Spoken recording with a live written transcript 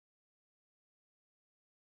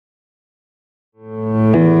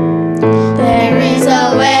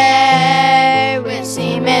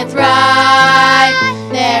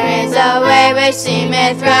which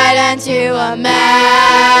seemeth right unto a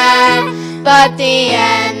man, but the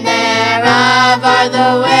end thereof are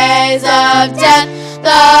the ways of death,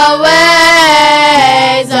 the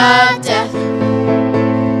ways of death.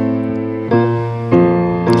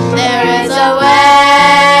 There is a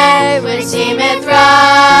way which seemeth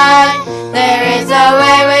right, there is a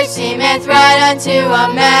way which seemeth right unto a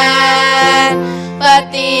man, but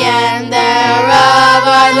the end thereof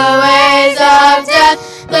are the ways of death,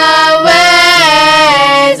 the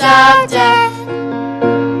ways of death.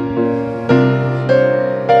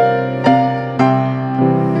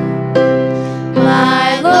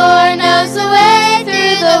 My Lord knows the way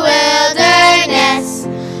through the wilderness.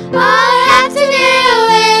 All I have to do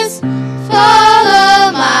is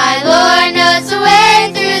follow. My Lord knows the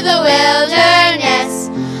way through the wilderness.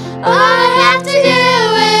 All I have to do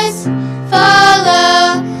is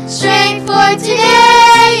follow. Strength for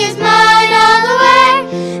today is mine on the way,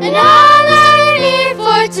 and all that I need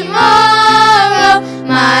for tomorrow.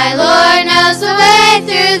 My Lord knows the way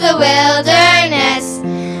through the wilderness.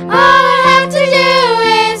 All I have to do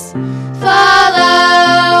is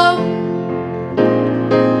follow.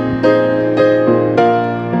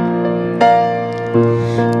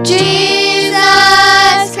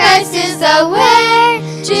 Jesus Christ is the way.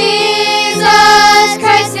 Jesus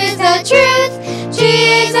Christ is the truth.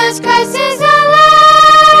 Jesus Christ is the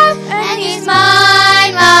love, and He's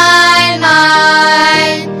mine, mine,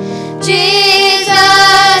 mine.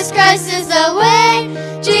 Jesus Christ is the way.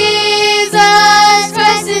 Jesus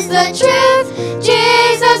Christ is the truth.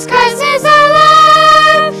 Jesus Christ is the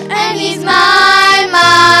love, and He's mine,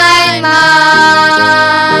 mine, mine.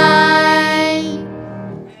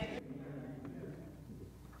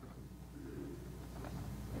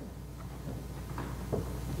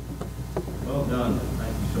 Well done.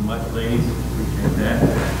 Thank you so much, ladies. Appreciate that.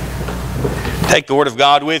 Take the Word of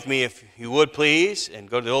God with me, if you would, please, and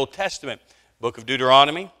go to the Old Testament, book of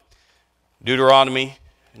Deuteronomy. Deuteronomy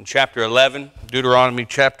in chapter 11. Deuteronomy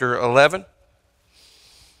chapter 11.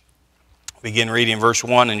 Begin reading verse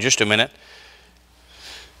 1 in just a minute.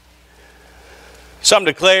 Some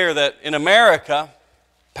declare that in America,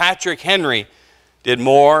 Patrick Henry did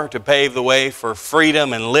more to pave the way for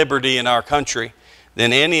freedom and liberty in our country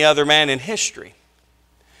than any other man in history.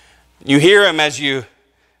 You hear him as you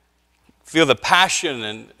feel the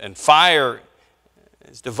passion and fire,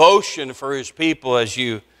 his devotion for his people as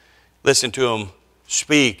you listen to him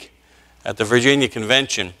speak at the Virginia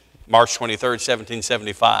Convention, March 23rd,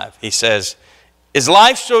 1775. He says, "Is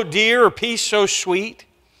life so dear or peace so sweet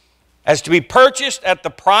as to be purchased at the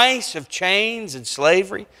price of chains and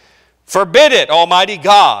slavery? Forbid it, Almighty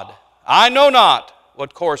God. I know not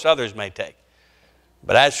what course others may take.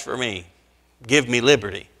 But as for me, give me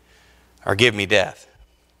liberty or give me death."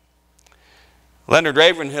 Leonard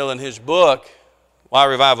Ravenhill, in his book, Why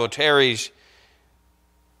Revival Tarries,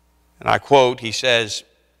 and I quote, he says,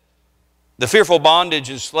 "The fearful bondage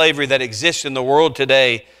and slavery that exists in the world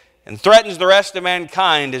today and threatens the rest of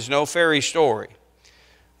mankind is no fairy story.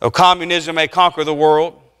 Though communism may conquer the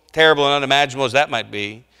world, terrible and unimaginable as that might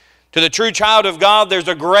be, to the true child of God there's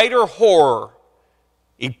a greater horror,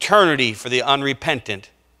 eternity for the unrepentant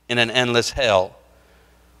in an endless hell.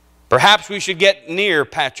 Perhaps we should get near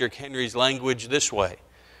Patrick Henry's language this way.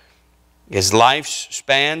 Is life's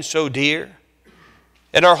span so dear?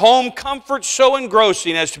 And our home comfort so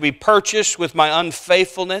engrossing as to be purchased with my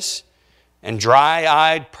unfaithfulness and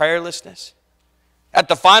dry-eyed prayerlessness? At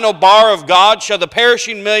the final bar of God, shall the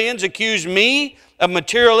perishing millions accuse me of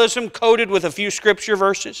materialism coated with a few scripture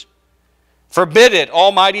verses? Forbid it,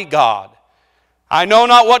 Almighty God. I know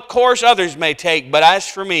not what course others may take, but as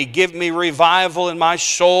for me, give me revival in my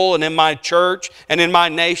soul and in my church and in my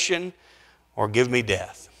nation, or give me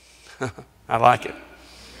death." I like it.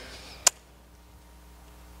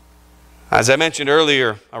 As I mentioned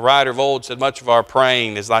earlier, a writer of old said much of our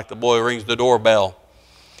praying is like the boy who rings the doorbell,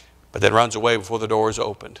 but then runs away before the door is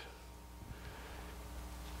opened.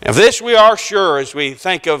 Of this we are sure as we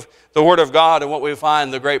think of the Word of God and what we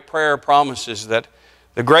find, the great prayer promises, that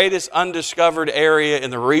the greatest undiscovered area in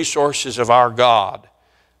the resources of our God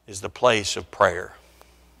is the place of prayer.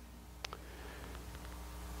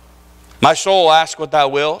 My soul, ask what thou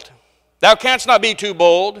wilt. Thou canst not be too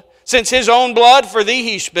bold. Since His own blood for thee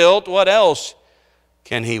He spilt, what else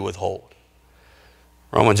can He withhold?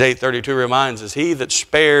 Romans 8:32 reminds us, He that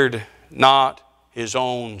spared not His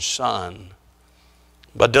own Son,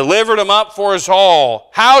 but delivered Him up for us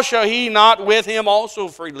all, how shall He not with Him also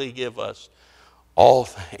freely give us all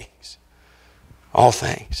things? All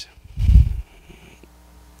things.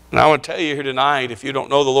 And I want to tell you here tonight, if you don't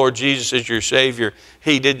know the Lord Jesus as your Savior,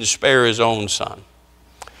 He didn't spare His own Son.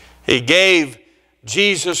 He gave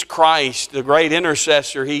Jesus Christ, the great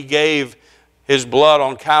intercessor. He gave His blood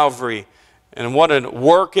on Calvary. And what a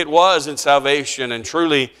work it was in salvation. And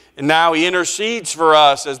truly, and now He intercedes for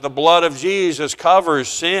us as the blood of Jesus covers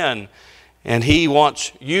sin. And He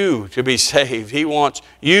wants you to be saved. He wants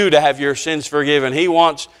you to have your sins forgiven. He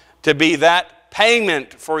wants to be that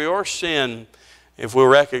payment for your sin. If we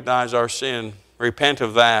recognize our sin, repent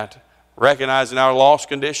of that, recognizing our lost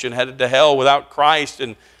condition, headed to hell without Christ,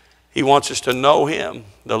 and He wants us to know Him.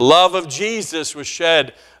 The love of Jesus was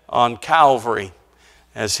shed on Calvary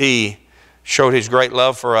as He showed His great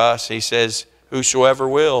love for us. He says, whosoever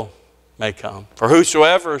will may come. For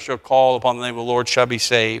whosoever shall call upon the name of the Lord shall be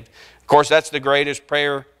saved. Of course, that's the greatest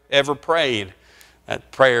prayer ever prayed,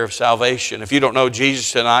 that prayer of salvation. If you don't know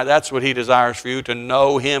Jesus tonight, that's what He desires for you, to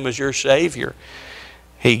know Him as your Savior.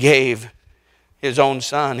 He gave His own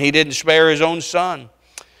Son. He didn't spare His own Son.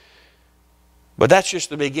 But that's just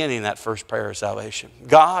the beginning, that first prayer of salvation.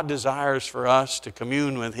 God desires for us to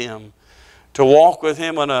commune with Him, to walk with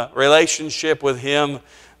Him in a relationship with Him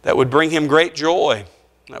that would bring Him great joy,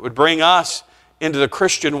 that would bring us into the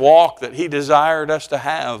Christian walk that He desired us to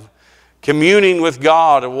have. Communing with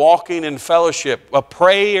God and walking in fellowship, a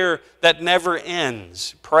prayer that never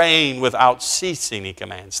ends, praying without ceasing, He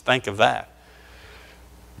commands. Think of that.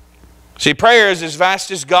 See, prayer is as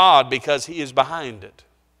vast as God because He is behind it.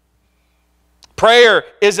 Prayer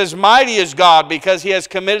is as mighty as God because He has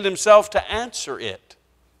committed Himself to answer it.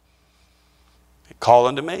 Call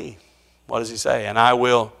unto me. What does He say? And I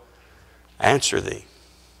will answer thee.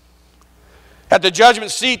 At the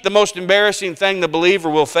judgment seat, the most embarrassing thing the believer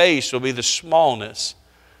will face will be the smallness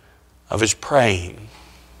of his praying.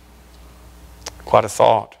 Quite a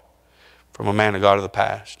thought from a man of God of the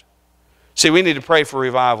past. See, we need to pray for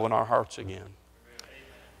revival in our hearts again.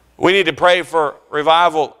 We need to pray for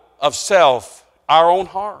revival of self, our own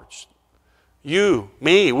hearts. You,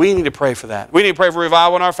 me, we need to pray for that. We need to pray for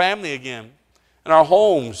revival in our family again, in our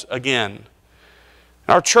homes again,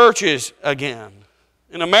 in our churches again,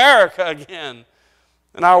 in America again,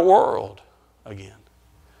 in our world again.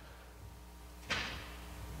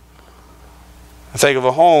 I think of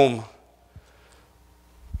a home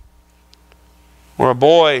where a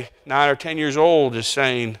boy, 9 or 10 years old, is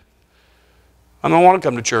saying, I don't want to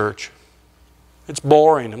come to church. It's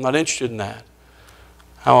boring. I'm not interested in that.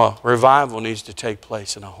 How a revival needs to take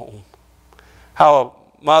place in a home. How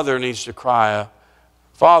a mother needs to cry, a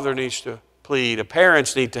father needs to plead, a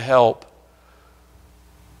parents need to help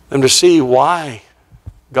them to see why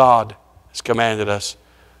God has commanded us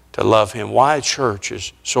to love Him, why church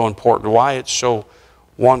is so important, why it's so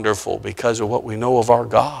wonderful, because of what we know of our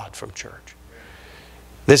God from church.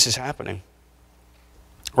 This is happening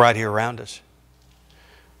right here around us.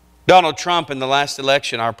 Donald Trump, in the last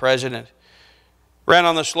election, our president, ran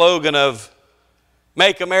on the slogan of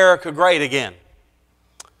 "Make America Great Again."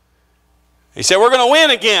 He said, we're going to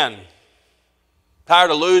win again.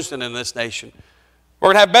 Tired of losing in this nation. We're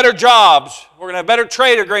going to have better jobs. We're going to have better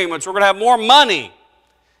trade agreements. We're going to have more money.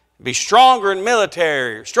 Be stronger in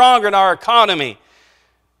military, stronger in our economy.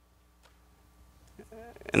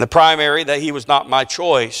 In the primary, that he was not my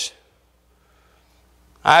choice.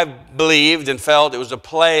 I believed and felt it was a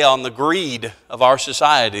play on the greed of our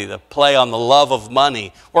society, the play on the love of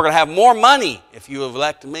money. We're going to have more money if you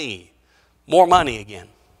elect me. More money again.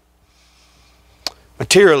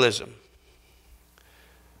 Materialism.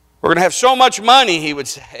 We're going to have so much money, he would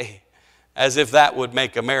say, as if that would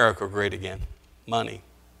make America great again. Money.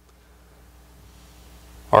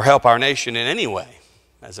 Or help our nation in any way,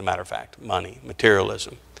 as a matter of fact. Money,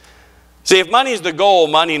 materialism. See, if money is the goal,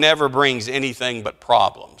 money never brings anything but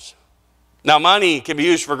problems. Now, money can be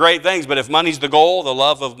used for great things, but if money's the goal, the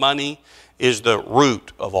love of money is the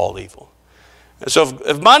root of all evil. And so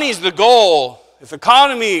if money is the goal, if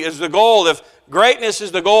economy is the goal, if greatness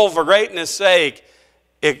is the goal for greatness' sake,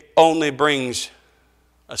 it only brings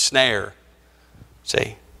a snare.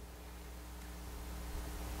 See?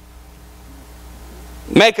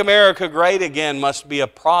 Make America great again must be a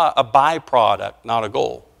byproduct, not a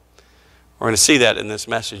goal. We're going to see that in this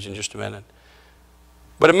message in just a minute.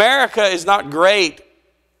 But America is not great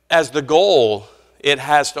as the goal. It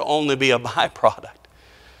has to only be a byproduct.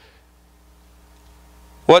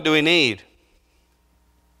 What do we need?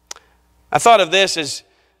 I thought of this as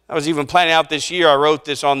I was even planning out this year. I wrote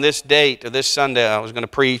this on this date, or this Sunday. I was going to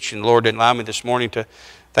preach, and the Lord didn't allow me this morning to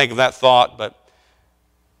think of that thought. But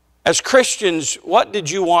as Christians, what did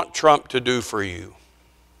you want Trump to do for you?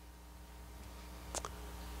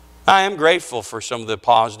 I am grateful for some of the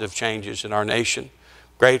positive changes in our nation.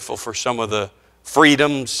 Grateful for some of the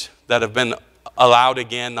freedoms that have been allowed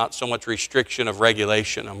again, not so much restriction of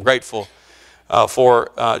regulation. I'm grateful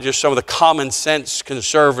for just some of the common sense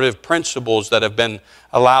conservative principles that have been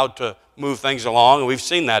allowed to move things along. And we've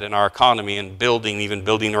seen that in our economy and building, even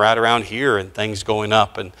building right around here and things going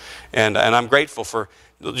up. And I'm grateful for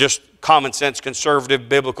just common sense conservative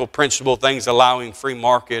biblical principle things allowing free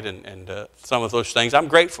market and some of those things. I'm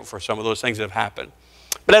grateful for some of those things that have happened.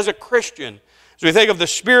 But as a Christian, as we think of the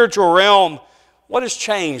spiritual realm, what has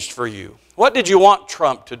changed for you? What did you want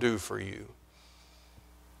Trump to do for you?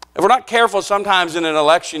 If we're not careful, sometimes in an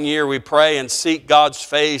election year we pray and seek God's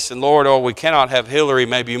face, and Lord, oh, we cannot have Hillary,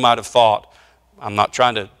 maybe you might have thought. I'm not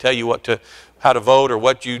trying to tell you how to vote or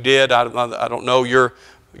what you did. I don't know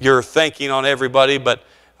your thinking on everybody, but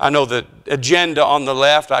I know the agenda on the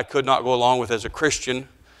left I could not go along with as a Christian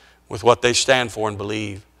with what they stand for and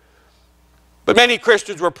believe. But many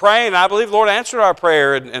Christians were praying, and I believe the Lord answered our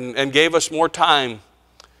prayer and gave us more time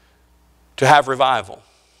to have revival.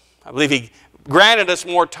 I believe He granted us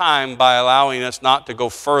more time by allowing us not to go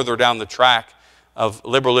further down the track of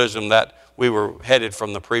liberalism that we were headed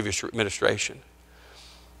from the previous administration.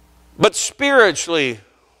 But spiritually,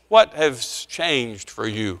 what has changed for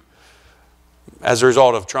you as a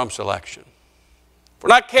result of Trump's election? If we're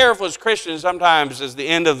not careful as Christians, sometimes as the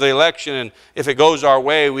end of the election, and if it goes our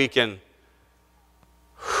way, we can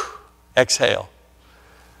exhale.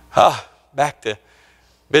 Back to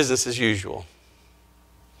business as usual.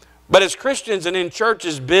 But as Christians and in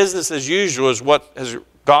churches, business as usual is what has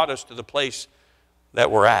got us to the place that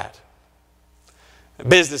we're at.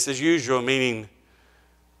 Business as usual meaning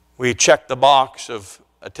we check the box of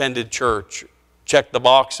attended church, check the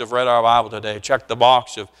box of read our Bible today, check the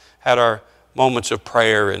box of had our moments of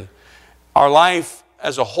prayer, and our life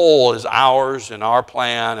as a whole is ours and our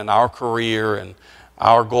plan and our career and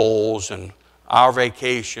our goals and our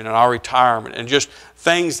vacation and our retirement and just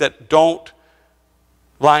things that don't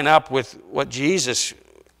line up with what Jesus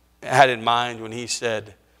had in mind when He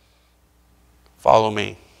said, follow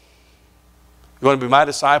me. You want to be my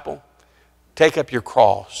disciple? Take up your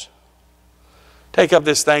cross. Take up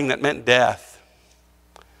this thing that meant death.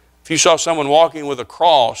 If you saw someone walking with a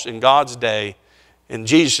cross in God's day, in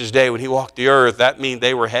Jesus' day when He walked the earth, that meant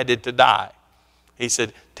they were headed to die. He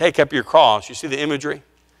said, take up your cross. You see the imagery?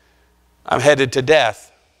 I'm headed to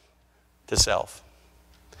death, to self.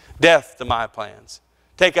 Death to my plans.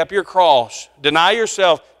 Take up your cross. Deny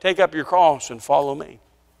yourself. Take up your cross and follow me.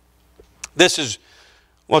 This is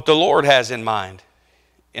what the Lord has in mind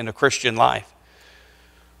in a Christian life.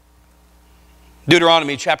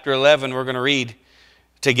 Deuteronomy chapter 11, we're going to read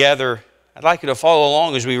together. I'd like you to follow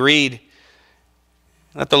along as we read.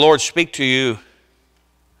 Let the Lord speak to you.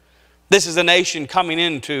 This is a nation coming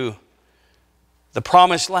into the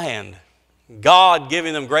promised land. God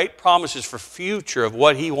giving them great promises for future of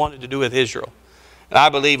what He wanted to do with Israel. And I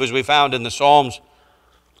believe, as we found in the Psalms,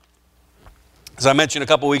 as I mentioned a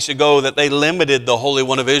couple weeks ago, that they limited the Holy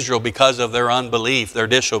One of Israel because of their unbelief, their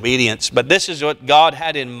disobedience. But this is what God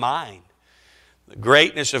had in mind. The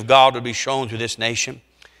greatness of God would be shown through this nation.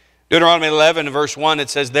 Deuteronomy 11, verse 1, it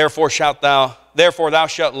says, Therefore thou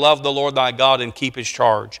shalt love the Lord thy God and keep His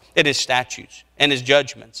charge, and His statutes, and His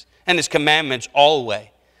judgments, and His commandments always.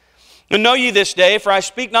 And know ye this day, for I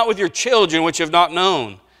speak not with your children which have not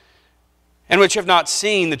known, and which have not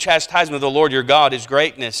seen the chastisement of the Lord your God, His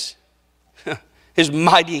greatness, His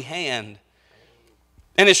mighty hand,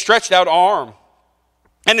 and His stretched out arm,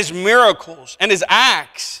 and His miracles, and His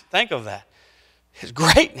acts. Think of that. His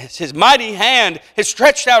greatness, His mighty hand, His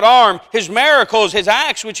stretched out arm, His miracles, His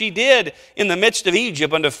acts which He did in the midst of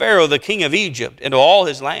Egypt unto Pharaoh the king of Egypt and to all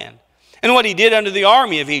his land. And what He did unto the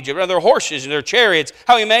army of Egypt, unto their horses and their chariots,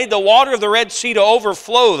 how He made the water of the Red Sea to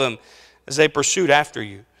overflow them as they pursued after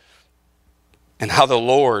you. And how the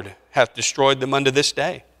Lord hath destroyed them unto this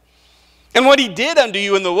day. And what He did unto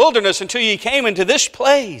you in the wilderness until ye came into this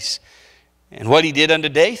place. And what He did unto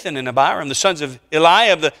Dathan and Abiram, the sons of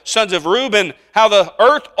Eliab, the sons of Reuben, how the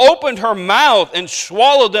earth opened her mouth and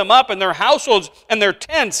swallowed them up and their households and their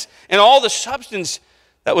tents and all the substance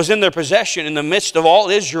that was in their possession in the midst of all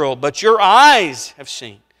Israel. But your eyes have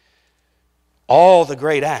seen all the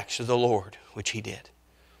great acts of the Lord which He did.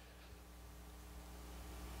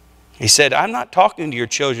 He said, I'm not talking to your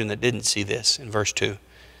children that didn't see this in verse 2.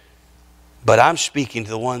 But I'm speaking to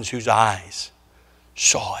the ones whose eyes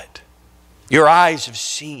saw it. Your eyes have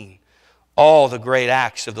seen all the great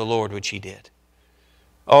acts of the Lord which He did.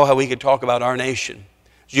 Oh, how we could talk about our nation.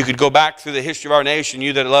 You could go back through the history of our nation,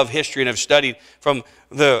 you that love history and have studied from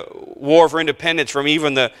the War for Independence, from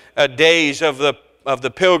even the days of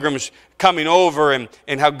the Pilgrims coming over and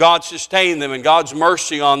how God sustained them and God's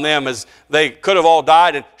mercy on them as they could have all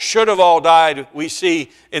died and should have all died. We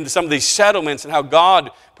see in some of these settlements and how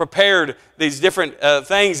God prepared these different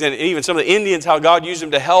things, and even some of the Indians, how God used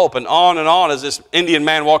them to help, and on as this Indian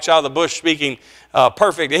man walks out of the bush speaking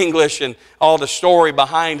perfect English, and all the story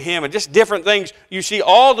behind him, and just different things you see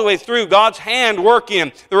all the way through God's hand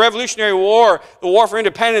working. The Revolutionary War, the War for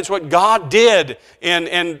Independence, what God did,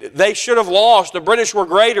 and they should have lost. The British were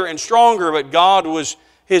greater and stronger, but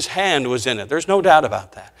His hand was in it. There's no doubt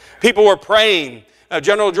about that. People were praying.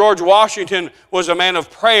 General George Washington was a man of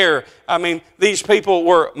prayer. I mean, these people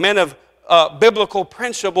were men of biblical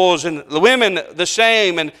principles, and the women the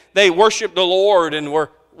same, and they worshiped the Lord and were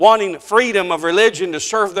wanting freedom of religion to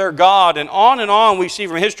serve their God. And on we see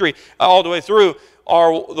from history all the way through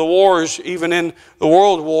are the wars, even in the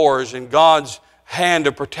world wars, and God's hand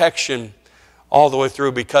of protection all the way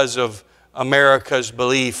through because of America's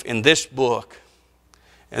belief in this book,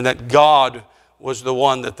 and that God was the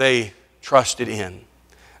one that they trusted in.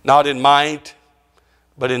 Not in might,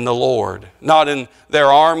 but in the Lord. Not in their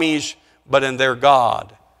armies, but in their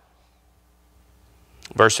God.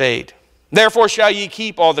 Verse 8. Therefore shall ye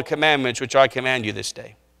keep all the commandments which I command you this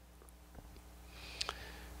day,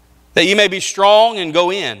 that ye may be strong and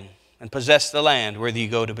go in and possess the land whither ye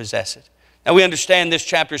go to possess it. Now we understand this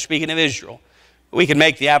chapter speaking of Israel. We can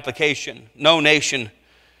make the application. No nation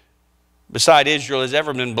beside Israel has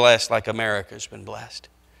ever been blessed like America has been blessed.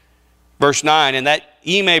 Verse 9, and that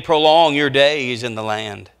ye may prolong your days in the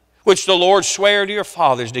land, which the Lord sware to your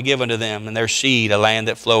fathers to give unto them and their seed, a land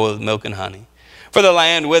that floweth with milk and honey. For the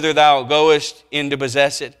land whither thou goest in to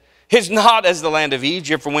possess it is not as the land of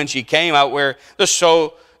Egypt, from whence ye came out, where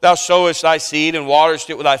thou sowest thy seed and waterest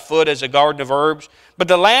it with thy foot as a garden of herbs. But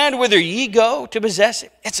the land whither ye go to possess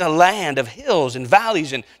it, it's a land of hills and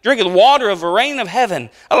valleys, and drinketh water of the rain of heaven,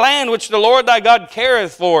 a land which the Lord thy God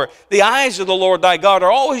careth for. The eyes of the Lord thy God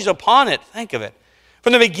are always upon it. Think of it.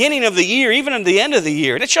 From the beginning of the year, even unto the end of the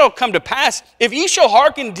year. And it shall come to pass, if ye shall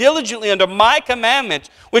hearken diligently unto my commandments,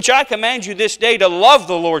 which I command you this day, to love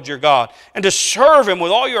the Lord your God, and to serve Him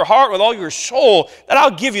with all your heart, with all your soul, that I'll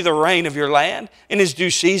give you the rain of your land in His due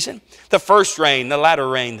season, the first rain, the latter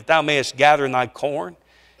rain, that thou mayest gather in thy corn,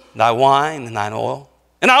 thy wine, and thine oil.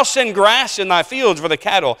 And I'll send grass in thy fields for the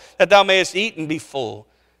cattle, that thou mayest eat and be full.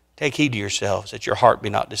 Take heed to yourselves, that your heart be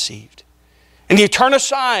not deceived. And ye turn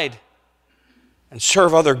aside, and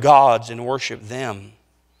serve other gods and worship them,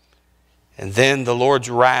 and then the Lord's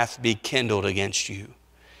wrath be kindled against you.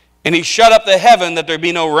 And He shut up the heaven that there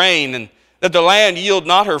be no rain, and that the land yield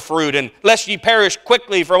not her fruit, and lest ye perish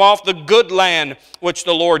quickly from off the good land which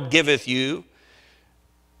the Lord giveth you.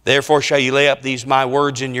 Therefore shall ye lay up these my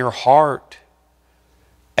words in your heart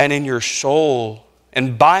and in your soul,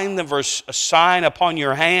 and bind them for a sign upon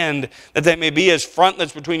your hand, that they may be as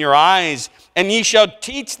frontlets between your eyes, and ye shall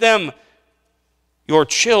teach them your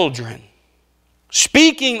children,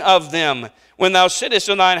 speaking of them when thou sittest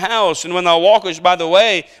in thine house, and when thou walkest by the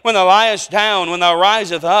way, when thou liest down, when thou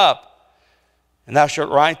risest up. And thou shalt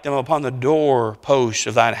write them upon the door posts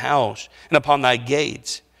of thine house, and upon thy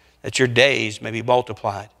gates, that your days may be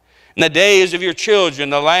multiplied. And the days of your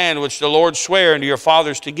children, the land which the Lord sware unto your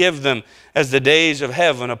fathers to give them, as the days of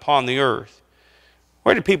heaven upon the earth.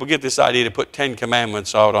 Where did people get this idea to put 10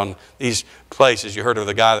 commandments out on these places? You heard of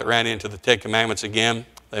the guy that ran into the 10 commandments again.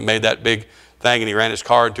 They made that big thing, and he ran his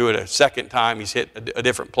car into it a second time. He's hit a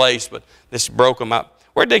different place, but this broke them up.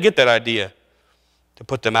 Where did they get that idea to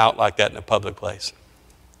put them out like that in a public place?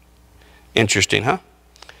 Interesting, huh?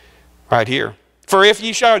 Right here. For if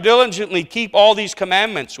ye shall diligently keep all these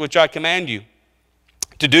commandments which I command you,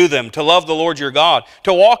 to do them, to love the Lord your God,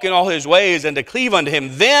 to walk in all His ways, and to cleave unto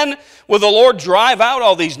Him, then will the Lord drive out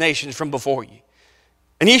all these nations from before you.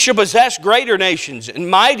 And ye shall possess greater nations,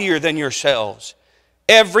 and mightier than yourselves.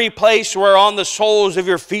 Every place whereon the soles of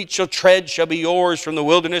your feet shall tread shall be yours, from the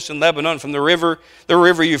wilderness and Lebanon, from the river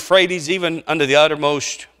Euphrates, even unto the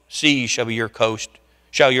uttermost sea shall your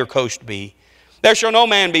coast be. There shall no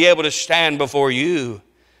man be able to stand before you.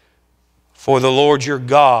 For the Lord your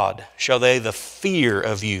God shall lay the fear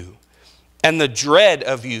of you and the dread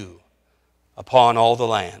of you upon all the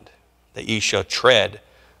land that ye shall tread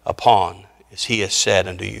upon, as He has said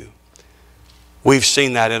unto you. We've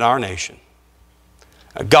seen that in our nation.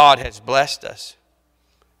 God has blessed us.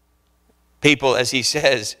 People, as He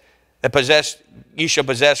says, that ye shall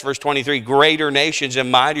possess, verse 23, greater nations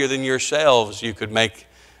and mightier than yourselves. You could make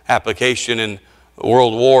application in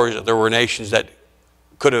world wars that there were nations that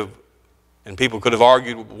could have, and people could have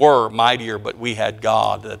argued, were mightier, but we had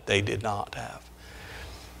God that they did not have.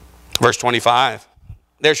 Verse 25,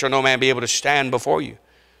 there shall no man be able to stand before you.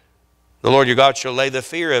 The Lord your God shall lay the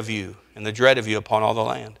fear of you and the dread of you upon all the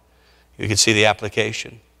land. You can see the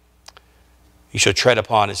application. You shall tread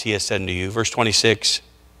upon as he has said unto you. Verse 26.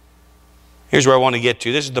 Here's where I want to get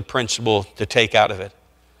to. This is the principle to take out of it.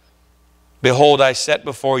 Behold, I set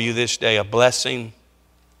before you this day a blessing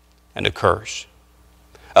and a curse.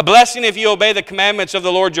 A blessing if you obey the commandments of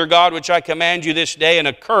the Lord your God, which I command you this day, and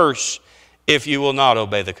a curse if you will not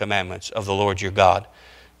obey the commandments of the Lord your God,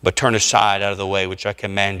 but turn aside out of the way which I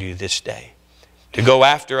command you this day, to go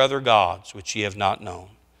after other gods which ye have not known.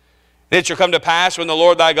 And it shall come to pass, when the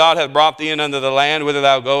Lord thy God hath brought thee in unto the land whither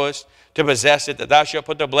thou goest, to possess it, that thou shalt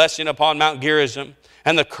put the blessing upon Mount Gerizim,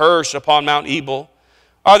 and the curse upon Mount Ebal.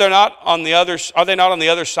 Are they not on the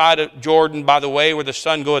other side of Jordan, by the way where the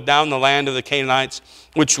sun goeth down, the land of the Canaanites,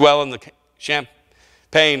 which dwell in the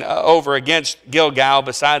champaign over against Gilgal,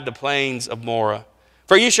 beside the plains of Moreh?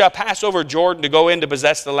 For ye shall pass over Jordan to go in to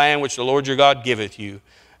possess the land which the Lord your God giveth you,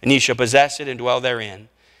 and ye shall possess it and dwell therein.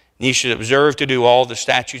 And ye shall observe to do all the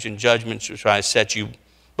statutes and judgments which I set you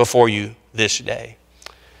before you this day.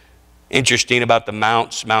 Interesting about the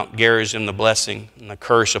mounts, Mount Gerizim, the blessing, and the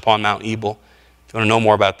curse upon Mount Ebal. If you want to know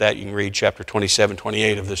more about that, you can read chapter 27,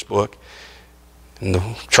 28 of this book. And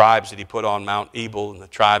the tribes that he put on Mount Ebal and the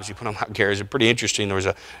tribes he put on Mount Gerizim. Pretty interesting. There was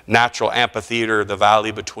a natural amphitheater, the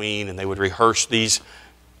valley between, and they would rehearse these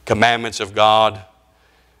commandments of God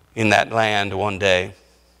in that land one day.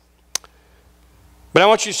 But I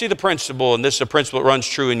want you to see the principle, and this is a principle that runs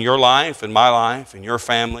true in your life, in my life, in your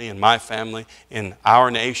family, in my family, in our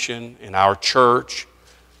nation, in our church.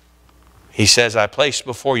 He says, I place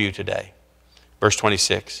before you today, verse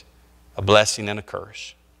 26, a blessing and a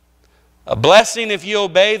curse. A blessing if you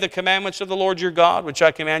obey the commandments of the Lord your God, which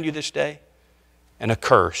I command you this day, and a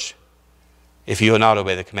curse if you will not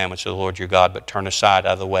obey the commandments of the Lord your God, but turn aside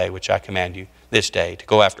out of the way which I command you this day, to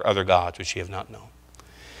go after other gods which ye have not known.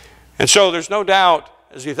 And so there's no doubt,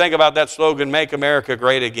 as you think about that slogan, Make America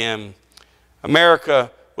Great Again,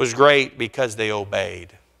 America was great because they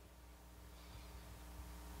obeyed.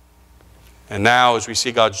 And now as we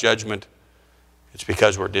see God's judgment, it's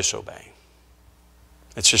because we're disobeying.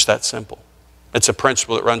 It's just that simple. It's a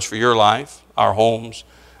principle that runs for your life, our homes,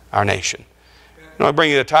 our nation. And I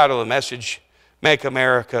bring you the title of the message, Make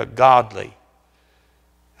America Godly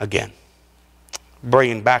Again.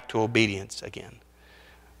 Bringing back to obedience again.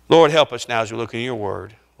 Lord, help us now as we look in your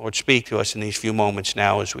word. Lord, speak to us in these few moments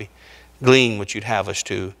now as we glean what you'd have us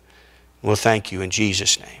to. We'll thank you in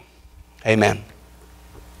Jesus' name. Amen.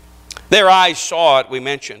 Their eyes saw it, we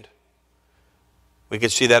mentioned. We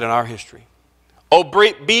could see that in our history.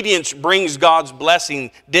 Obedience brings God's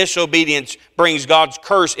blessing. Disobedience brings God's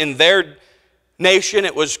curse. In their nation,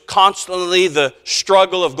 it was constantly the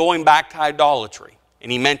struggle of going back to idolatry.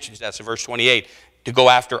 And he mentions that in verse 28, to go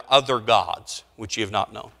after other gods, which you have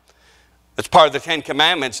not known. That's part of the Ten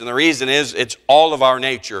Commandments, and the reason is it's all of our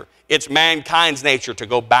nature. It's mankind's nature to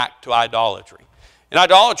go back to idolatry. And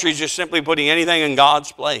idolatry is just simply putting anything in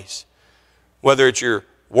God's place. Whether it's your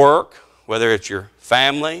work, whether it's your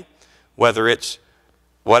family, whether it's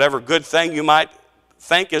whatever good thing you might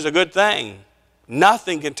think is a good thing.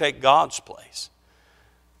 Nothing can take God's place.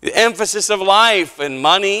 The emphasis of life and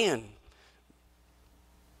money and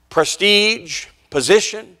prestige,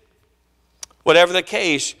 position, whatever the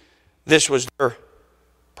case, this was their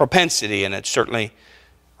propensity, and it certainly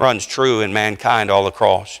runs true in mankind all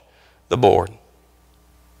across the board.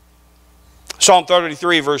 Psalm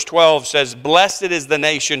 33 verse 12 says, Blessed is the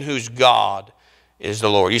nation whose God is the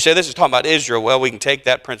Lord. You say this is talking about Israel. Well, we can take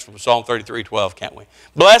that principle from Psalm 33:12, can't we?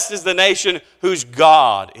 Blessed is the nation whose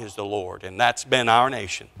God is the Lord. And that's been our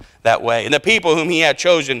nation that way. And the people whom he had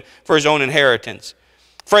chosen for his own inheritance.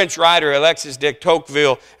 French writer Alexis de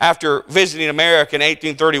Tocqueville, after visiting America in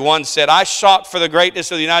 1831, said, I sought for the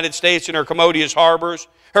greatness of the United States in her commodious harbors,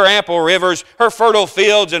 her ample rivers, her fertile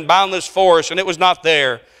fields and boundless forests, and it was not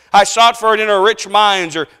there. I sought for it in her rich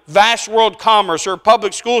mines, her vast world commerce, her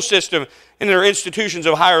public school system, and in her institutions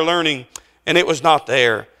of higher learning, and it was not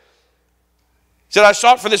there. He said, I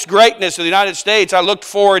sought for this greatness of the United States. I looked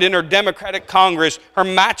for it in her democratic Congress, her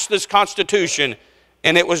matchless Constitution,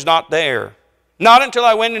 and it was not there. Not until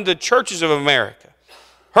I went into the churches of America,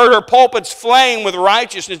 heard her pulpits flame with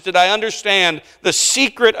righteousness, did I understand the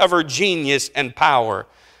secret of her genius and power.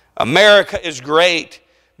 America is great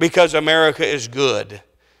because America is good.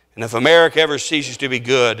 And if America ever ceases to be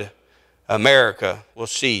good, America will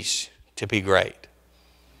cease to be great.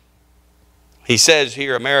 He says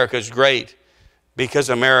here, America is great because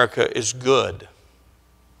America is good.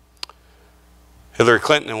 Hillary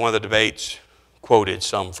Clinton in one of the debates quoted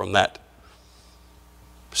some from that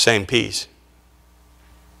same piece.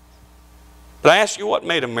 But I ask you, what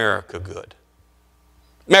made America good?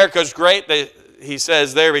 America's great, he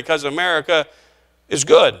says there, because America is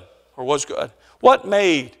good, or was good. What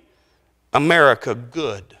made America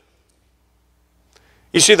good?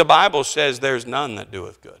 You see, the Bible says there's none that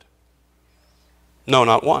doeth good. No,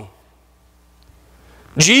 not one.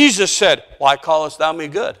 Jesus said, why callest thou me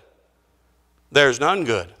good? There's none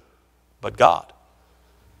good but God.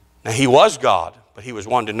 Now, he was God, but he was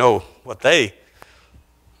wanting to know what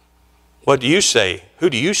do you say? Who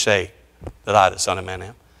do you say that I, the Son of Man,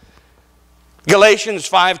 am? Galatians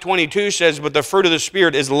 5:22 says, but the fruit of the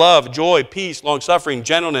Spirit is love, joy, peace, long-suffering,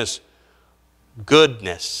 gentleness,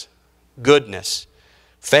 goodness,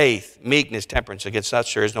 faith, meekness, temperance. Against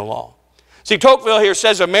such there is no law. See, Tocqueville here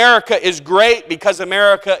says America is great because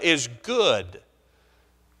America is good.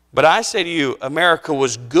 But I say to you, America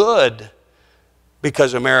was good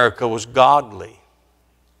because America was godly.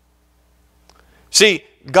 See,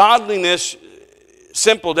 godliness,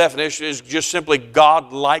 simple definition, is just simply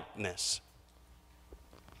godlikeness.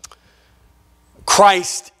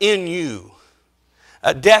 Christ in you.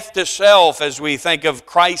 Death to self, as we think of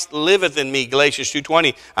Christ liveth in me, Galatians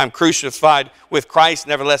 2:20. I'm crucified with Christ,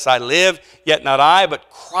 nevertheless I live, yet not I, but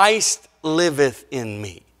Christ liveth in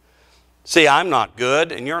me. See, I'm not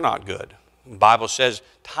good and you're not good. The Bible says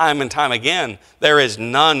time and time again, there is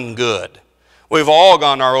none good. We've all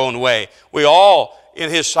gone our own way. We all, in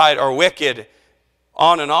His sight, are wicked.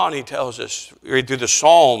 On and on, He tells us. Read through the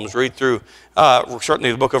Psalms, read through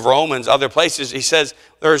certainly the book of Romans, other places. He says,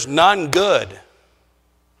 there's none good.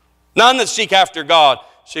 None that seek after God.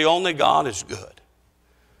 See, only God is good.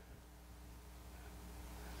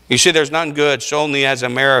 You see, there's none good, so only as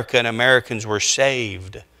America and Americans were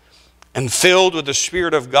saved and filled with the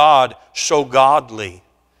Spirit of God, so godly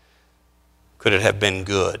could it have been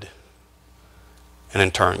good and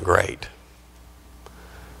in turn great.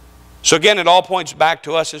 So again, it all points back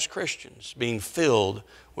to us as Christians, being filled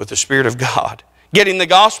with the Spirit of God. Getting the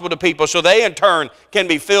gospel to people so they in turn can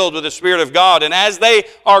be filled with the Spirit of God. And as they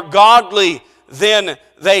are godly, then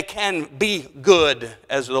they can be good.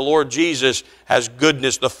 As the Lord Jesus has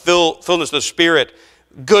goodness, the fullness of the Spirit,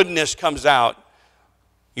 goodness comes out.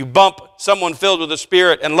 You bump someone filled with the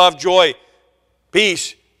Spirit and love, joy,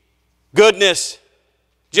 peace, goodness,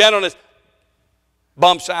 gentleness,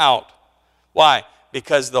 bumps out. Why?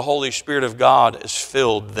 Because the Holy Spirit of God has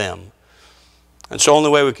filled them. And so the only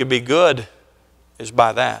way we could be good is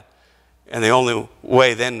by that. And the only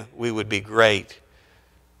way then we would be great,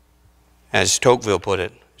 as Tocqueville put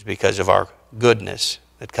it, is because of our goodness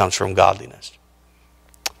that comes from godliness.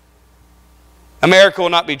 America will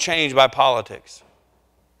not be changed by politics.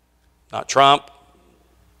 Not Trump,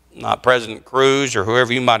 not President Cruz or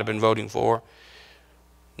whoever you might have been voting for.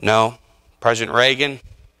 No, President Reagan,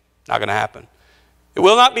 not going to happen. It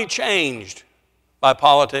will not be changed by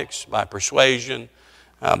politics, by persuasion,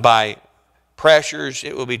 by pressures.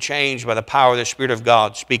 It will be changed by the power of the Spirit of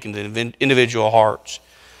God speaking to individual hearts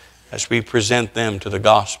as we present them to the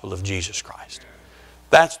gospel of Jesus Christ.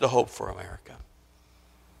 That's the hope for America.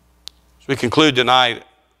 As we conclude tonight,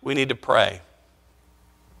 we need to pray.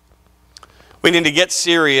 We need to get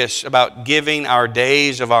serious about giving our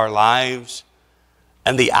days of our lives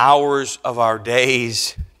and the hours of our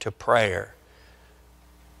days to prayer,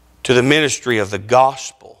 to the ministry of the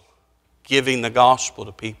gospel, giving the gospel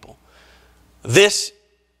to people. This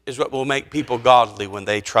is what will make people godly when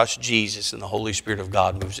they trust Jesus and the Holy Spirit of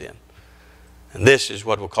God moves in. And this is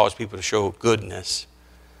what will cause people to show goodness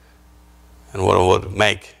and what will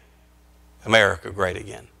make America great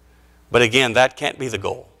again. But again, that can't be the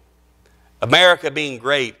goal. America being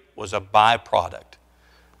great was a byproduct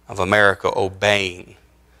of America obeying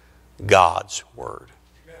God's word.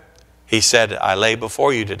 He said, I lay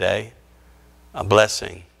before you today a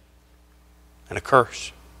blessing and a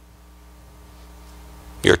curse.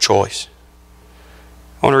 Your choice.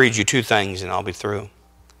 I want to read you two things and I'll be through.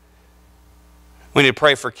 We need to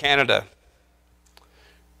pray for Canada.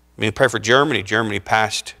 We need to pray for Germany. Germany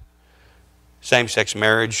passed same-sex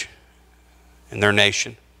marriage in their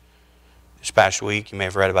nation this past week. You may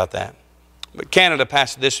have read about that. But Canada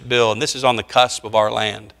passed this bill, and this is on the cusp of our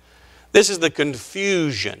land. This is the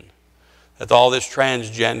confusion that all this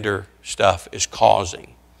transgender stuff is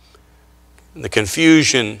causing. And the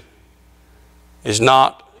confusion is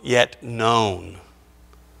not yet known.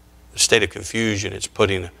 The state of confusion it's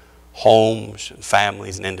putting homes and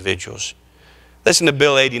families and individuals. Listen to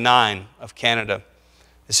Bill 89 of Canada.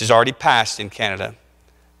 This has already passed in Canada.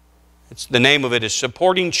 The name of it is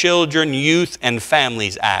Supporting Children, Youth, and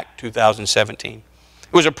Families Act 2017.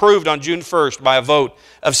 It was approved on June 1st by a vote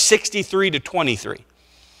of 63 to 23.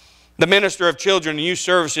 The Minister of Children and Youth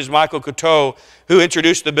Services, Michael Coteau, who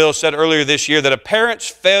introduced the bill, said earlier this year that a parent's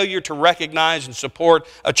failure to recognize and support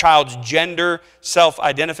a child's gender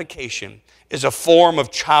self-identification is a form of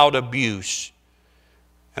child abuse.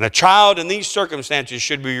 And a child in these circumstances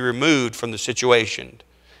should be removed from the situation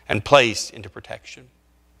and placed into protection.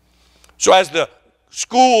 So as the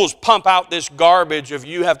schools pump out this garbage of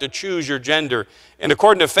you have to choose your gender, and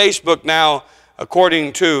according to Facebook now,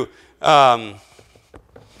 according to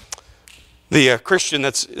the Christian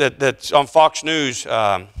that's on Fox News,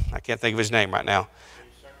 I can't think of his name right now.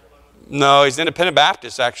 No, he's Independent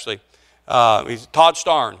Baptist, actually. He's Todd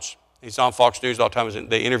Starnes. He's on Fox News all the time.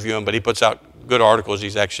 They interview him, but he puts out good articles.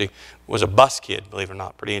 He's actually was a bus kid, believe it or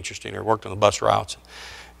not. Pretty interesting. Or worked on the bus routes.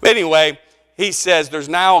 But anyway, he says there's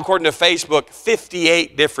now, according to Facebook,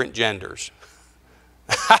 58 different genders.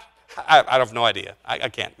 I have no idea. I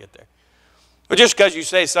can't get there. But just because you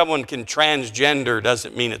say someone can transgender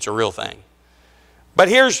doesn't mean it's a real thing. But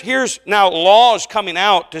here's now laws coming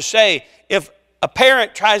out to say if a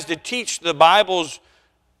parent tries to teach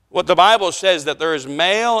what the Bible says that there is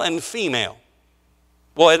male and female.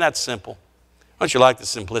 Well, isn't that simple? Don't you like the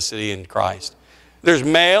simplicity in Christ? There's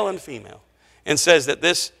male and female. And says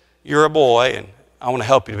that you're a boy and I want to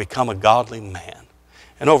help you to become a godly man.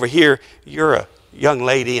 And over here, you're a young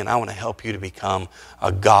lady and I want to help you to become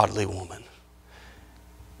a godly woman.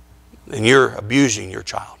 And you're abusing your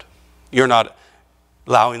child. You're not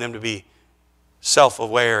allowing them to be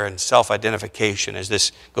self-aware and self-identification, as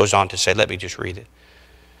this goes on to say. Let me just read it.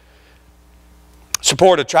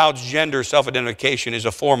 Support a child's gender self-identification is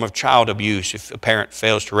a form of child abuse if a parent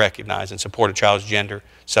fails to recognize and support a child's gender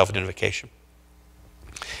self-identification.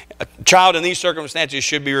 A child in these circumstances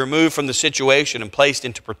should be removed from the situation and placed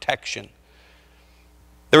into protection.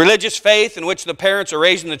 The religious faith in which the parents are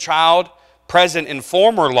raising the child, present in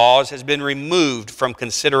former laws, has been removed from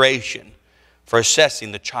consideration for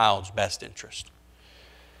assessing the child's best interest.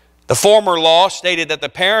 The former law stated that the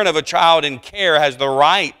parent of a child in care has the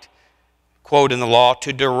right, quote in the law,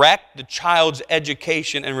 to direct the child's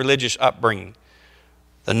education and religious upbringing.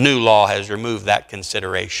 The new law has removed that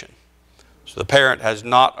consideration. So the parent has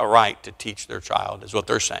not a right to teach their child, is what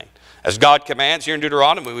they're saying. As God commands here in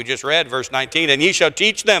Deuteronomy, we just read verse 19, and ye shall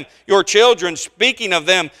teach them your children, speaking of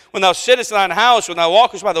them, when thou sittest in thine house, when thou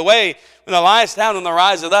walkest by the way, when thou liest down, when thou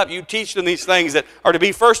risest up. You teach them these things that are to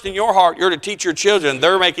be first in your heart. You're to teach your children.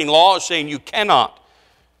 They're making laws saying you cannot.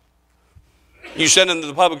 You send them to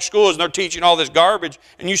the public schools and they're teaching all this garbage,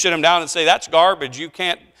 and you sit them down and say, that's garbage. You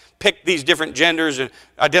can't pick these different genders and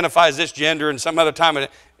identify as this gender and some other time.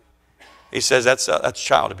 He says that's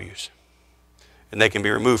child abuse. And they can be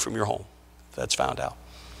removed from your home if that's found out.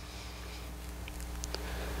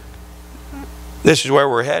 This is where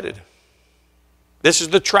we're headed. This is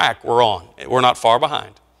the track we're on. We're not far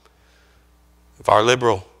behind. If our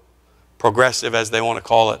liberal, progressive, as they want to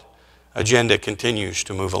call it, agenda continues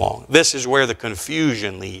to move along. This is where the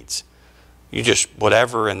confusion leads. You just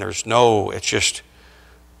whatever, and there's no, it's just.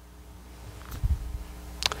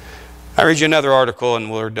 I read you another article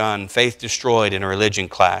and we're done. Faith Destroyed in a Religion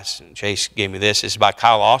Class. And Chase gave me this. This is by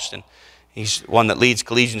Kyle Austin. He's one that leads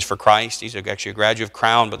Collegians for Christ. He's actually a graduate of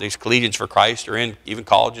Crown, but these Collegians for Christ are in even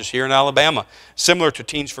colleges here in Alabama. Similar to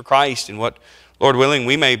Teens for Christ, and what, Lord willing,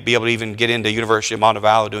 we may be able to even get into University of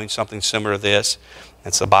Montevallo doing something similar to this.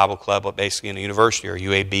 That's a Bible club, but basically in a university or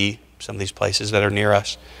UAB, some of these places that are near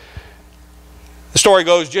us. The story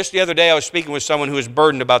goes, just the other day I was speaking with someone who was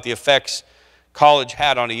burdened about the effects college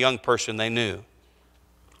had on a young person they knew.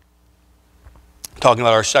 Talking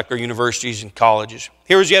about our secular universities and colleges.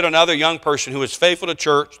 Here was yet another young person who was faithful to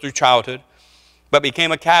church through childhood, but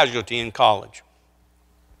became a casualty in college.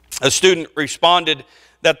 A student responded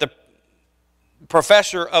that the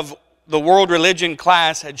professor of the world religion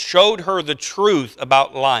class had showed her the truth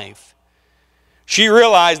about life. She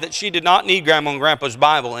realized that she did not need Grandma and Grandpa's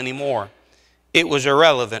Bible anymore. It was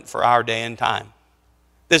irrelevant for our day and time.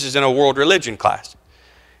 This is in a world religion class.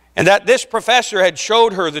 And that this professor had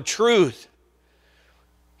showed her the truth.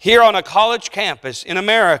 Here on a college campus in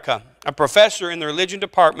America, a professor in the religion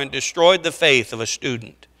department destroyed the faith of a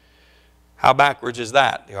student. How backwards is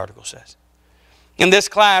that, the article says. In this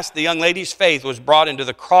class, the young lady's faith was brought into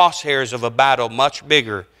the crosshairs of a battle much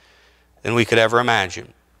bigger than we could ever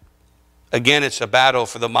imagine. Again, it's a battle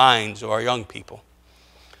for the minds of our young people.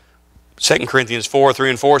 2 Corinthians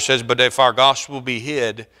 4:3-4 says, but if our gospel be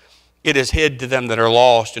hid, it is hid to them that are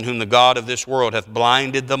lost, in whom the God of this world hath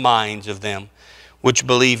blinded the minds of them which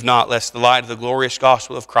believe not, lest the light of the glorious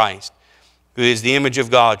gospel of Christ, who is the image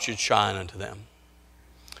of God, should shine unto them.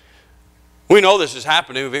 We know this is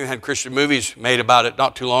happening. We've even had Christian movies made about it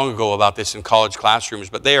not too long ago about this in college classrooms.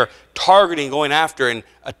 But they are targeting, going after, and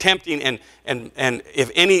attempting, and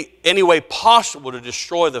if any way possible to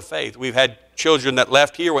destroy the faith. We've had children that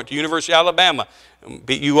left here, went to University of Alabama.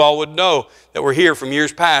 You all would know that were here from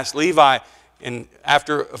years past. Levi, and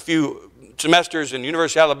after a few semesters in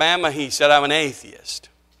University of Alabama, he said, "I'm an atheist."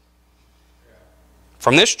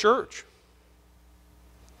 From this church.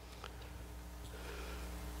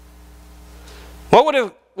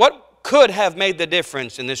 What could have made the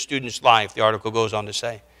difference in this student's life, the article goes on to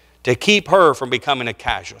say, to keep her from becoming a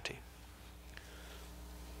casualty?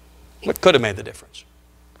 What could have made the difference?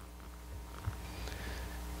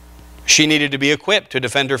 She needed to be equipped to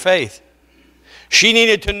defend her faith. She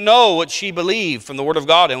needed to know what she believed from the Word of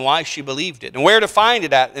God and why she believed it and where to find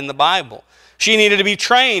it at in the Bible. She needed to be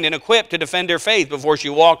trained and equipped to defend her faith before she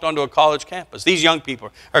walked onto a college campus. These young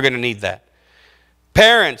people are going to need that.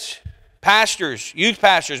 Parents, pastors, youth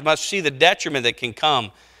pastors must see the detriment that can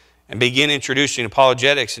come and begin introducing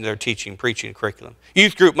apologetics into their teaching, preaching curriculum.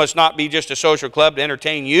 Youth group must not be just a social club to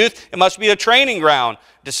entertain youth. It must be a training ground,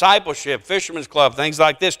 discipleship, fisherman's club, things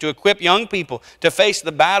like this, to equip young people to face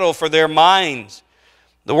the battle for their minds.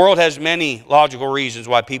 The world has many logical reasons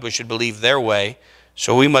why people should believe their way,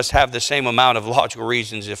 so we must have the same amount of logical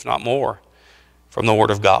reasons, if not more, from the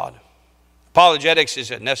Word of God. Apologetics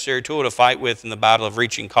is a necessary tool to fight with in the battle of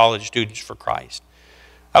reaching college students for Christ.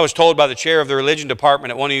 I was told by the chair of the religion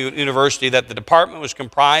department at one university that the department was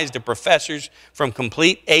comprised of professors from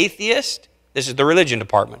complete atheists. This is the religion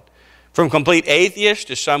department. From complete atheists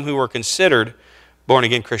to some who were considered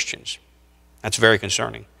born-again Christians. That's very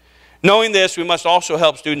concerning. Knowing this, we must also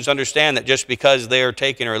help students understand that just because they are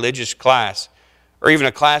taking a religious class or even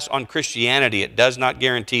a class on Christianity, it does not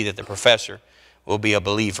guarantee that the professor will be a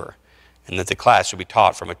believer and that the class will be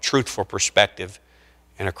taught from a truthful perspective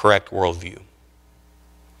and a correct worldview.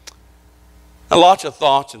 Now, lots of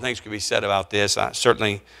thoughts and things could be said about this. I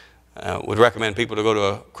certainly would recommend people to go to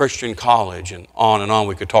a Christian college, and on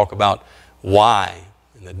we could talk about why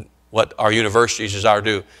and what our universities desire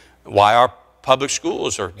to do, why our public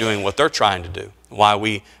schools are doing what they're trying to do, why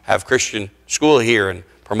we have Christian school here and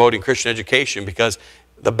promoting Christian education, because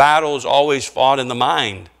the battle is always fought in the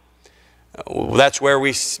mind. That's where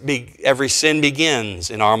every sin begins,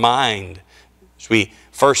 in our mind. So we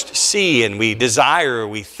first see and we desire,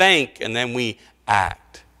 we think, and then we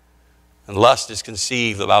act. And lust is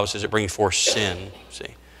conceived, the Bible says it brings forth sin.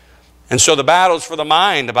 See? And so the battle is for the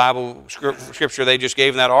mind. The Bible scripture they just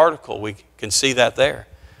gave in that article, we can see that there.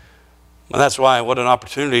 And that's why, what an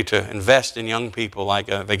opportunity to invest in young people, like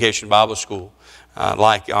a Vacation Bible School,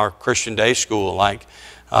 like our Christian Day School, like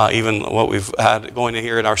even what we've had going in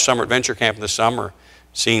here at our Summer Adventure Camp in the summer,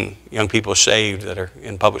 seeing young people saved that are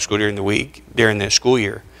in public school during the week, during the school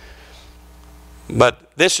year.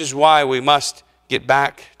 But this is why we must get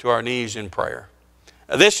back to our knees in prayer.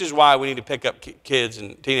 This is why we need to pick up kids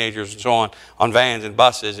and teenagers and so on vans and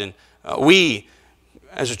buses. And we,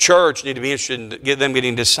 as a church, need to be interested in them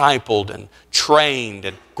getting discipled and trained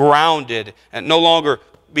and grounded, and no longer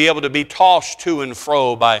be able to be tossed to and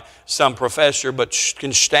fro by some professor, but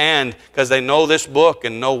can stand because they know this book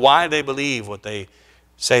and know why they believe what they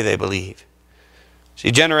say they believe.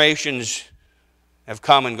 See, generations have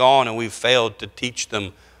come and gone, and we've failed to teach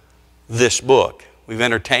them this book. We've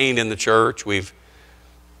entertained in the church. We've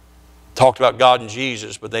talked about God and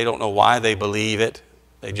Jesus, but they don't know why they believe it.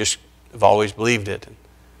 They just have always believed it.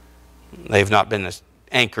 They've not been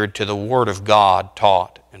anchored to the Word of God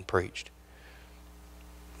taught and preached.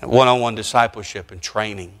 One-on-one discipleship and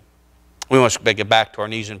training. We must get back to our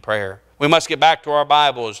knees in prayer. We must get back to our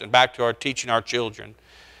Bibles and back to our teaching our children.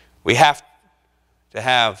 We have to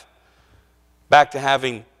have back to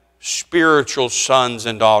having spiritual sons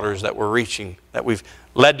and daughters that we're reaching, that we've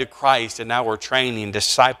led to Christ, and now we're training,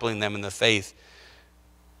 discipling them in the faith.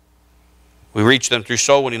 We reach them through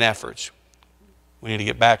soul winning efforts. We need to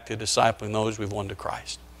get back to discipling those we've won to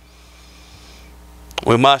Christ.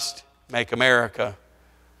 We must make America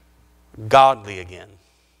godly again,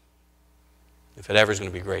 if it ever is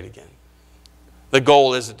going to be great again. The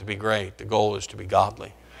goal isn't to be great. The goal is to be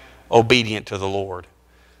godly, obedient to the Lord.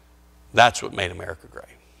 That's what made America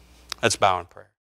great. Let's bow in prayer.